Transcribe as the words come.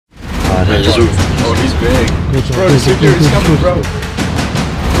Oh, he's big. Bro, the security's coming, bro.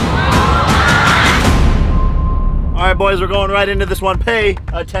 Alright boys, we're going right into this one. Pay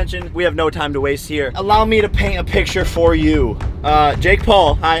attention, we have no time to waste here. Allow me to paint a picture for you. Jake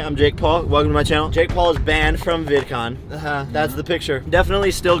Paul, hi, I'm Jake Paul, welcome to my channel. Jake Paul is banned from VidCon. That's the picture.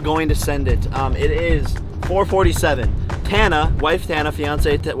 Definitely still going to send it. It is 4:47. Tana, wife Tana,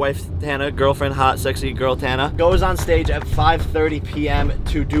 fiance wife Tana, girlfriend hot, sexy girl Tana, goes on stage at 5:30 p.m.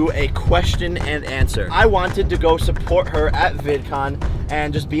 to do a question and answer. I wanted to go support her at VidCon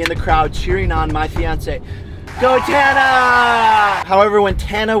and just be in the crowd cheering on my fiance. Go Tana! However, when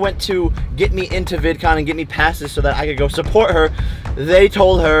Tana went to get me into VidCon and get me passes so that I could go support her, they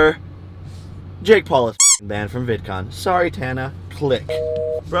told her, Jake Paul is banned from VidCon. Sorry, Tana. Click.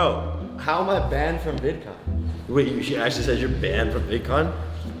 Bro, how am I banned from VidCon? Wait, she actually says you're banned from VidCon?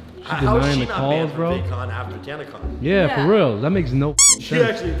 How is she not banned from VidCon after TanaCon? Yeah, for real. That makes no sense. She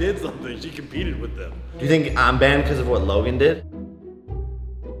actually did something. She competed with them. Do you think I'm banned because of what Logan did?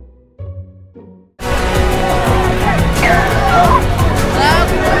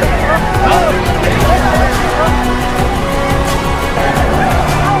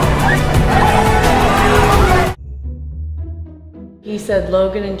 He said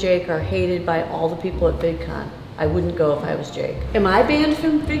Logan and Jake are hated by all the people at VidCon. I wouldn't go if I was Jake. Am I banned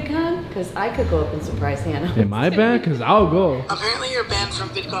from VidCon? Because I could go up and surprise Hannah. Am I banned? Because I'll go. Apparently you're banned from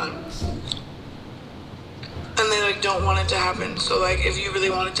VidCon. And they like don't want it to happen. So like if you really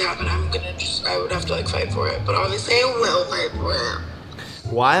want it to happen, I would have to like fight for it. But obviously I will fight for it.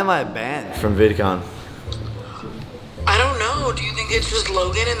 Why am I banned from VidCon? I don't know. Do you think it's just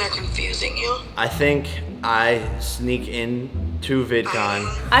Logan and they're confusing you? I think I sneak in to VidCon.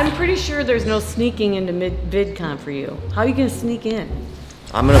 I'm pretty sure there's no sneaking into VidCon for you. How are you gonna sneak in?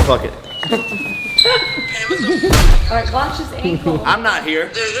 I'm gonna fuck it. Alright, watch his ankle. I'm not here.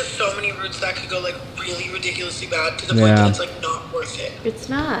 There's just so many routes that could go like really ridiculously bad to the point that it's like not worth it. It's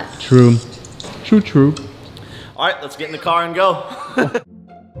not. True. True. Alright, let's get in the car and go.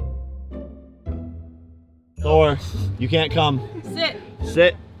 Thor, you can't come. Sit. Sit.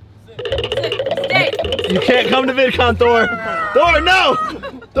 Sit. Stay. You can't come to VidCon, Thor. Thor, no!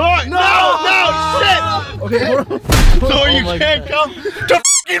 Thor, no, shit! Okay, hold on. Thor, you can't come to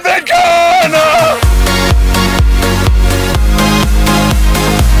f***ing VidCon!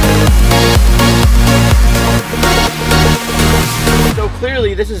 So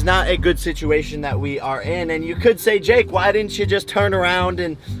clearly this is not a good situation that we are in, and you could say, Jake, why didn't you just turn around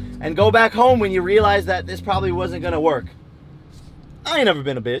and go back home when you realized that this probably wasn't gonna work? I ain't never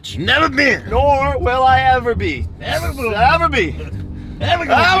been a bitch. Never been. Nor will I ever be. Never will. Ever be. Never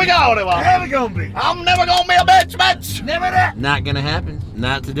gonna be. I'm never gonna be a bitch. Never that. Not gonna happen.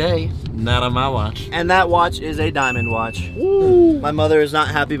 Not today. Not on my watch. And that watch is a diamond watch. Ooh. My mother is not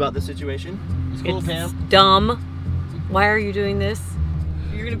happy about the situation. It's cool, Pam. Dumb. Why are you doing this?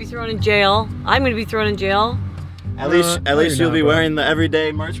 You're gonna be thrown in jail. I'm gonna be thrown in jail. At least you'll be wearing the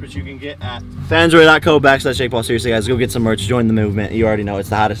everyday merch, which you can get at fansroy.co/Jake Paul. Seriously, guys, go get some merch. Join the movement. You already know it's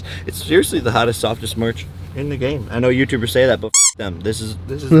the hottest. It's seriously the hottest, softest merch in the game. I know YouTubers say that, but f them. This is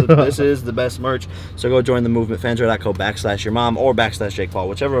the best merch. So go join the movement. fansroy.co/your mom or /Jake Paul,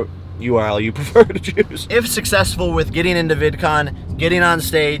 whichever URL you prefer to choose. If successful with getting into VidCon, getting on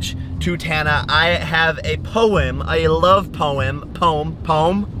stage to Tana, I have a poem, a love poem. I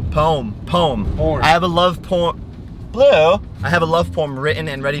have a love poem. I have a love poem written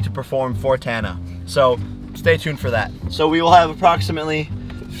and ready to perform for Tana. So stay tuned for that. So we will have approximately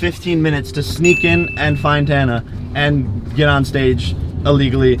 15 minutes to sneak in and find Tana and get on stage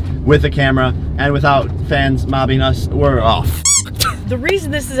illegally with a camera and without fans mobbing us. We're off. The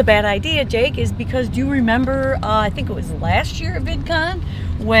reason this is a bad idea, Jake, is because do you remember, I think it was last year at VidCon,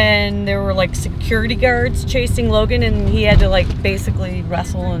 when there were like security guards chasing Logan and he had to like basically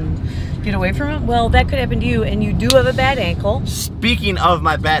wrestle and get away from him? Well, that could happen to you, and you do have a bad ankle. Speaking of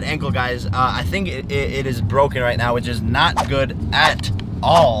my bad ankle, guys, I think it is broken right now, which is not good at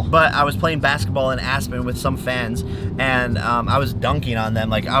all. But I was playing basketball in Aspen with some fans, and I was dunking on them,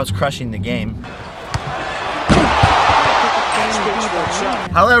 like I was crushing the game.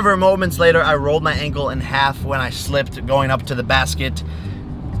 However, moments later, I rolled my ankle in half when I slipped going up to the basket.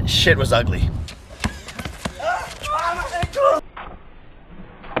 Shit was ugly.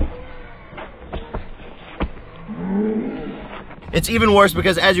 It's even worse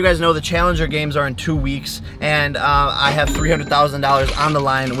because, as you guys know, the Challenger games are in 2 weeks, and I have $300,000 on the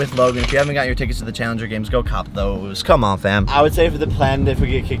line with Logan. If you haven't got your tickets to the Challenger games, go cop those. Come on, fam. I would say for the plan, if we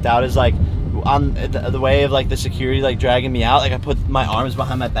get kicked out, is like on the way of like the security like dragging me out. Like I put my arms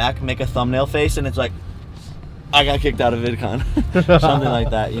behind my back, make a thumbnail face, and it's like I got kicked out of VidCon. Something like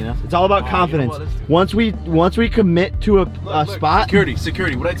that, you know? It's all about confidence. Once we commit to a spot. Security,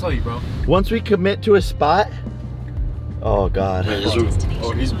 what'd I tell you, bro? Once we commit to a spot. Oh God.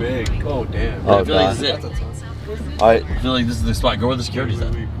 Oh, he's big. Oh, damn. Oh, I feel like God. this is it. Alright. I feel like this is the spot. Go where the security's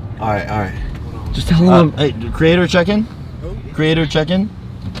at. Alright. Just tell him. Hey, creator check-in? Creator check-in?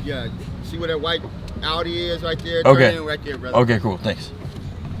 Yeah, see where that white Audi is right there? Okay. Turn in right there, brother. Okay, cool. Thanks.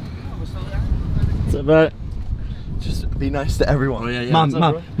 But just be nice to everyone. Oh, yeah,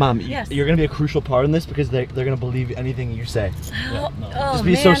 yeah. Mom, Yes. you're gonna be a crucial part in this because they're gonna believe anything you say. Oh, Just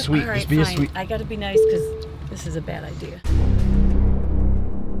be man. so sweet. All right, Just be a fine. sweet. I gotta be nice because this is a bad idea.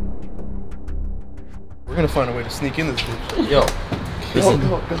 We're gonna find a way to sneak in this bitch. Yo. Listen,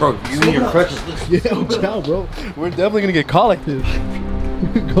 bro, you need your crutches. Yeah, ciao, bro. We're definitely gonna get caught like this.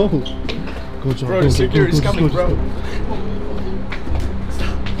 Go, John. Bro, security's coming, bro.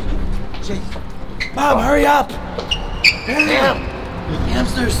 Mom, hurry up! Hurry up!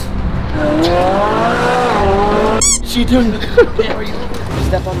 Hamsters! She doing?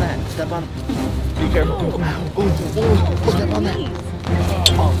 Step on that. Step on. Be careful. Step on that.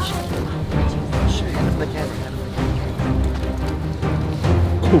 Oh shit! Hand up the camera.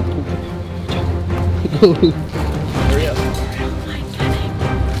 Hurry up.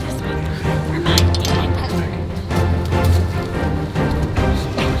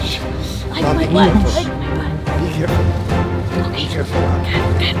 My butt. Be careful. Be careful.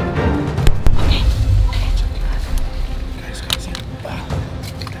 Okay.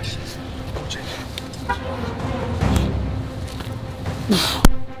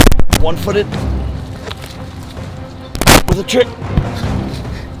 One-footed. With a trick.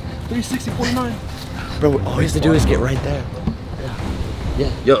 360.49. Bro, all he has to do is get right there.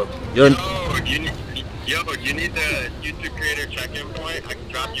 Yo. Yo, you need the YouTube creator check-in point. I can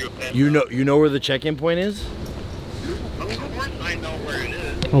drop you a pin. You know where the check-in point is? Of course I know where it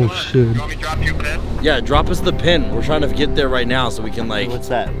is. Oh, Come on. shit. You want me to drop you a pin? Yeah, drop us the pin. We're trying to get there right now so we can like. What's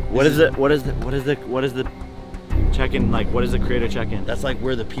that? What is it? What is the check-in like? What is the creator check-in? That's like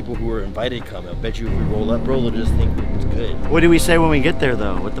where the people who were invited come. I bet you if we roll up, bro, they'll just think it's good. What do we say when we get there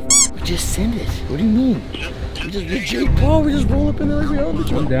though? What the? We just send it. What do you mean? We just get Jake Paul. We just roll up in there like we own the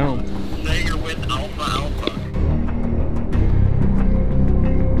I'm down. Say you're with Alpha.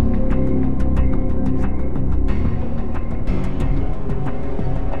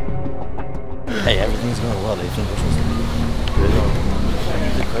 Hey, everything's going well. They think we're supposed to be.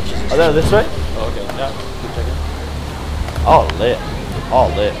 Oh, no, this way? Oh, okay. Yeah. Good check-in. Oh, lit. All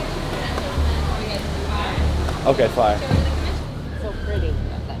lit. Okay, fire. So pretty.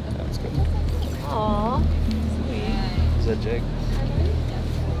 That's good. Aww. Is that Jake?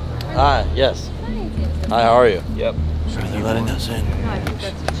 Hi. Yes. Hi. How are you? Yep. Bro, they're letting us in. No, I think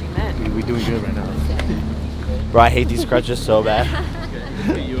that's what she meant. We doing good right now. Bro, I hate these crutches so bad.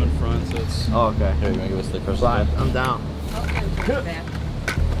 Get you in front, so it's. Oh, okay. Here, you want to give us the crystal? I'm down.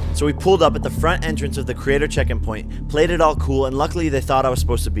 So we pulled up at the front entrance of the creator check-in point, played it all cool, and luckily they thought I was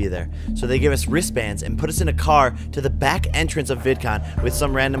supposed to be there. So they gave us wristbands and put us in a car to the back entrance of VidCon with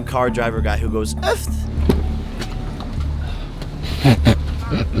some random car driver guy who goes, "Uff."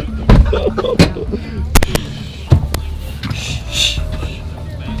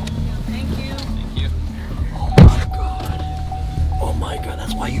 Oh my god,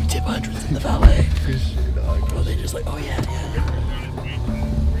 that's why you tip hundreds in the valet. Bro, they just like, oh yeah.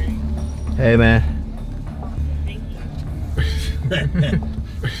 Hey man.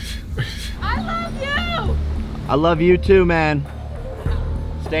 I love you! I love you too, man.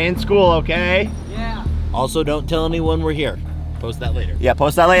 Stay in school, okay? Yeah. Also, don't tell anyone we're here. Post that later. Yeah,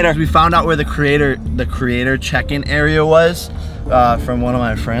 post that later. We found out where the creator check-in area was from one of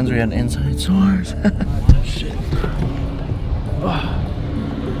my friends. We had an inside source. Shit.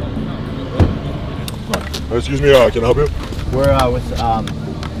 Excuse me, can I help you? We're with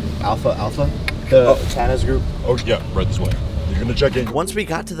Alpha, the Tana's group. Oh yeah, right this way. You're gonna check in. Once we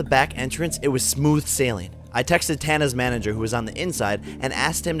got to the back entrance, it was smooth sailing. I texted Tana's manager, who was on the inside, and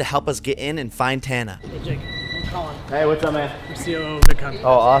asked him to help us get in and find Tana. Hey Jake, I'm Colin. Hey, what's up, man? I'm CEO of VidCon. Oh,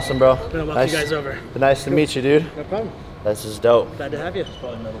 awesome, bro. Been welcome you guys over. Nice to meet you, dude. No problem. This is dope. Glad to have you.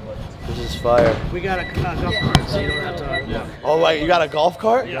 This is fire. We got a golf cart, so you don't have to. Oh, wait, you got a golf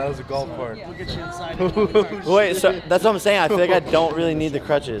cart? Yeah, that was a golf cart. We'll get you inside. Wait, so that's what I'm saying. I feel like I don't really need the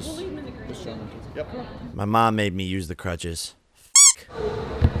crutches. Yep. My mom made me use the crutches.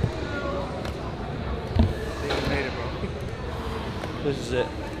 This is it.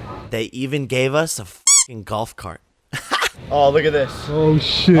 They even gave us a fucking golf cart. Oh, look at this. Oh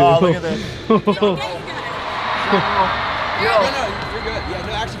shit. Oh, look at this. No, you're good. Yeah,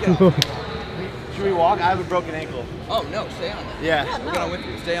 no, actually get off. Should we we walk? I have a broken ankle. Oh no, stay on. Yeah. We're going with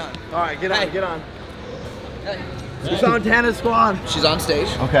you. Stay on. All right, get on, get on. Hey. We found Tana's squad. She's on stage.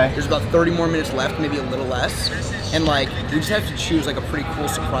 Okay. There's about 30 more minutes left, maybe a little less. And like, we just have to choose like a pretty cool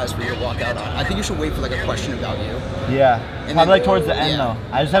surprise for you to walk out on. I think you should wait for like a question about you. Yeah. And Probably then, like towards the end though.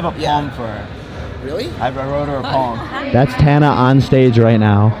 I just have a poem for her. Really? I wrote her a poem. That's Tana on stage right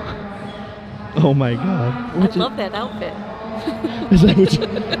now. Oh my god. I love that outfit. Is that what you,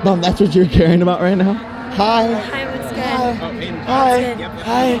 Mom, that's what you're caring about right now? Hi. Hi, what's good? Hi.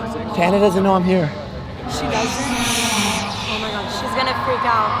 Hi. Tana doesn't know I'm here. She doesn't? Oh my god, she's gonna freak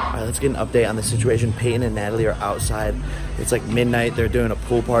out. All right, let's get an update on the situation. Peyton and Natalie are outside. It's like midnight. They're doing a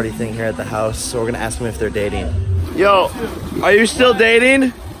pool party thing here at the house. So we're gonna ask them if they're dating. Yo, are you still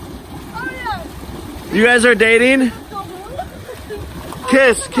dating? You guys are dating?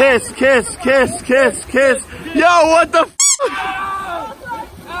 Kiss, kiss, kiss, kiss, kiss, kiss. Yo, what the f?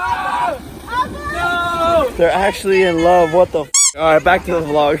 No! They're actually in love. What the f? All right, back to the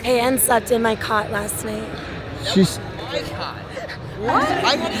vlog. Hey, Ann slept in my cot last night. She's. What?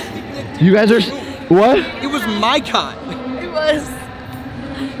 You guys are. What? It was my cot. It was.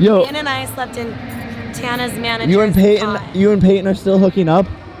 Yo. Ann and I slept in Tana's manager's You and Peyton. cot. You and Peyton are still hooking up.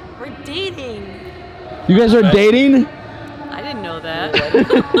 We're dating. You guys are dating. I didn't know that.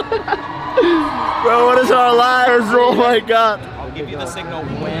 Bro, what is our lives? Oh my god. I'll give you the signal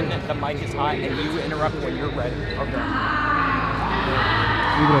when the mic is hot and you interrupt when you're ready. Okay.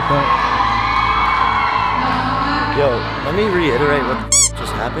 Leave it at that. Yo, let me reiterate what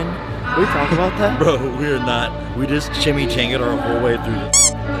just happened. Can we talk about that? Bro, we are not. We just chimmy-changed our whole way through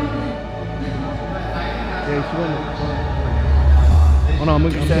this. Oh no, I'm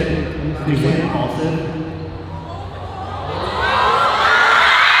gonna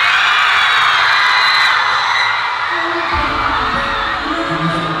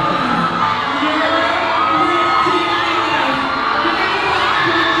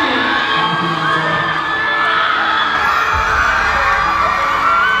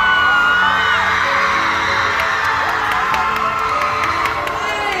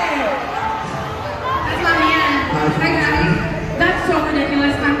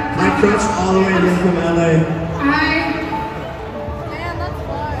all the way in from LA. Hi. Man, that's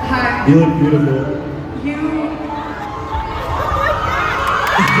fun. Hi. You look beautiful. You.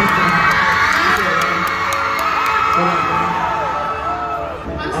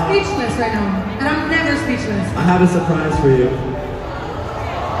 I'm speechless right now, and I'm never speechless. I have a surprise for you.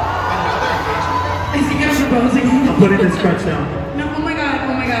 Is he gonna propose again? I'm putting this crutch down. No, oh my god,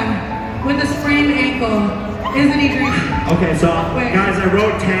 with a sprained ankle. Isn't he drinking? Okay, so guys, I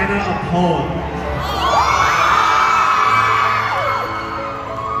wrote Tana a poem.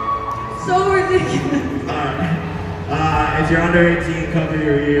 So ridiculous. If you're under 18, cover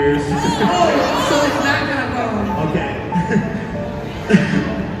your ears. Oh, so it's not gonna go. Okay.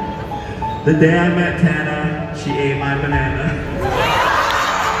 The day I met Tana, she ate my banana.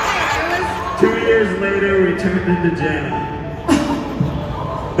 2 years later, we turned into Jana.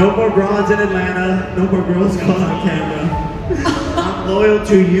 No more broads in Atlanta, no more girls caught on camera. I'm loyal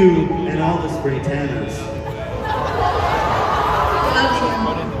to you and all the spray Tanas.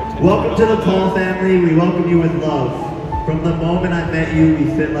 Welcome to the Paul family, we welcome you with love. From the moment I met you, we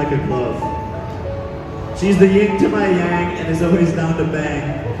fit like a glove. She's the yin to my yang and is always down to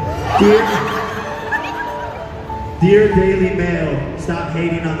bang. Dear Daily Mail, stop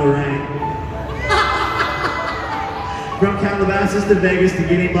hating on the rain. From Calabasas to Vegas to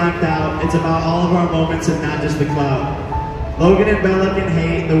getting blacked out, it's about all of our moments and not just the clout. Logan and Bella can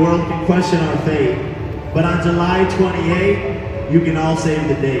hate, the world can question our fate. But on July 28th, you can all save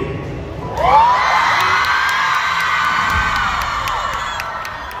the date.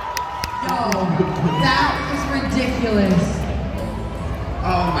 Yo, that is ridiculous.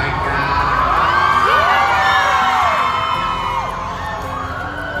 Oh my god.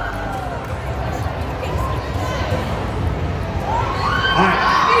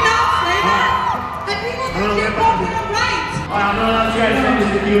 I'm gonna let you guys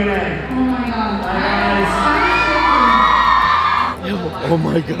finish the Q&A. Oh my god. Oh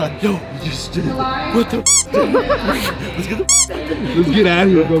my god. Yo, you just did it. What the Let's get out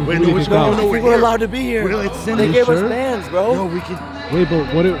of here, bro. Wait, no, we're allowed to be here. They gave us bands, bro. No, we can. Wait,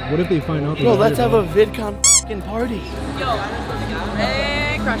 but what if they find out? Bro, let's have a VidCon f***ing party. Yo,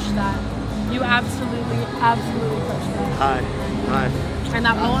 they crushed that. You absolutely crushed that. Hi. And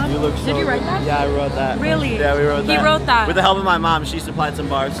that poem? You look so Did you write good. that? Yeah, I wrote that. Really? Yeah, we wrote that. He wrote that. With the help of my mom, she supplied some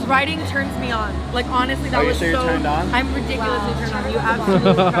bars. Writing turns me on. Like honestly, that Are you was sure so. you're turned on? I'm ridiculously turned on. You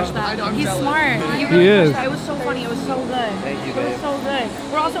absolutely crushed that. He's smart. He really is. crushed that. It was so funny. It was so good. Thank you, It babe. was so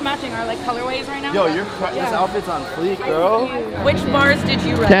good. We're also matching our like colorways right now. Yo, this outfit's on fleek, girl. Which bars did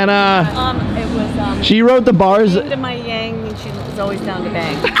you write? Tana. It was She wrote the bars. To my yang, and she was always down to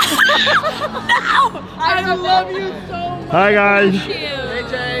bang. I love you so much. Hi guys.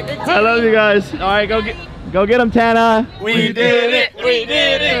 Hey Jake. I love you guys. All right, go get them, Tana. We did it. We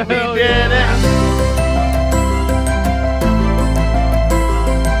did it. We did it.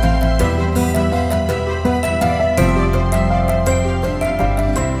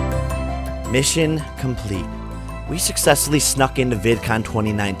 Mission complete. We successfully snuck into VidCon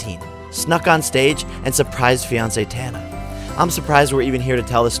 2019, snuck on stage, and surprised fiancée Tana. I'm surprised we're even here to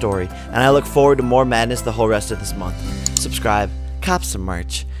tell the story, and I look forward to more madness the whole rest of this month. Subscribe, cop some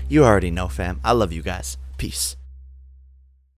merch. You already know, fam. I love you guys. Peace.